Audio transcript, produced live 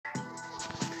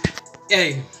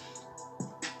Hey,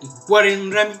 what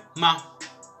in Remy mouth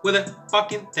with a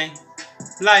fucking thing,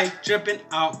 like dripping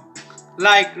out,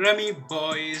 like Remy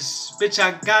boys. Bitch,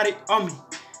 I got it on me.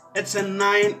 It's a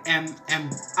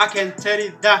 9mm. I can tell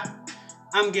you that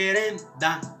I'm getting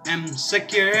that. I'm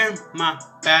securing my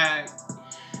bag.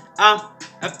 I'm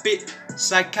a bit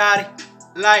psychotic,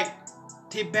 like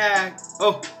T-bag.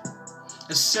 Oh,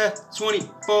 it's a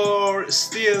 24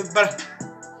 still, but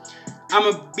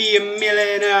I'ma be a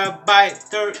millionaire by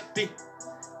 30.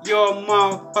 Your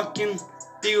motherfucking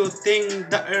do you think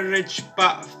that a rich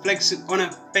but flexing on a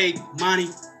fake money?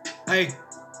 Hey,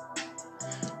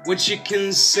 what you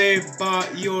can say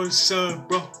about yourself,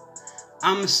 bro?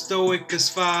 I'm stoic as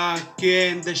fuck, you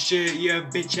ain't the shit, you a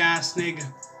bitch ass nigga.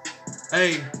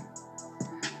 Hey,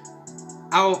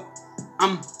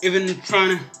 I'm even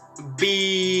trying to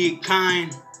be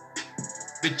kind,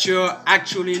 but you're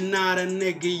actually not a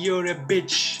nigga, you're a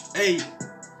bitch. Hey,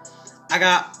 I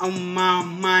got on my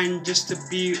mind just to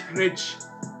be rich.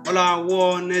 All I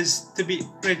want is to be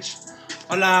rich.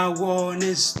 All I want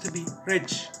is to be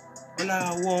rich. All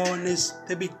I want is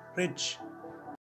to be rich.